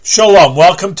Shalom,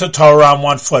 welcome to Torah on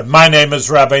One Foot. My name is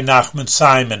Rabbi Nachman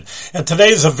Simon, and today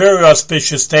is a very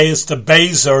auspicious day. It's the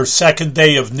Beis, or second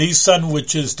day of Nisan,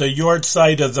 which is the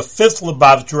yahrzeit of the fifth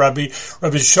Lubavitch Rebbe,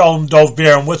 Rabbi Shalom Dov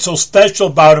Ber. And what's so special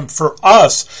about him for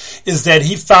us is that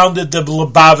he founded the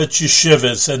Lubavitch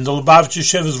yeshivas, and the Lubavitch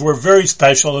yeshivas were very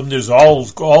special, and there's all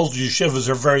yeshivas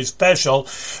are very special,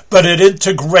 but it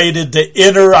integrated the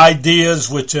inner ideas,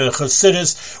 which are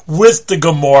Chassidus, with the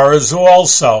Gemaras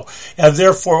also, and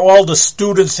therefore all the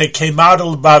students that came out of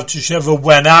Lubavitch Yeshiva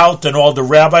went out, and all the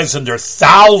rabbis, and there are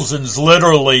thousands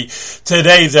literally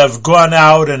today that have gone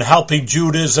out and helping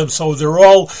Judaism. So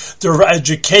their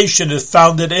education is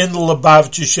founded in the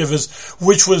Lubavitch Yeshivas,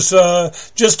 which was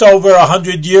just over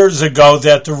 100 years ago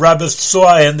that the Rebbe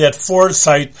saw in that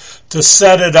foresight to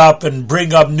set it up and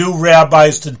bring up new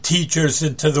rabbis and teachers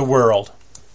into the world.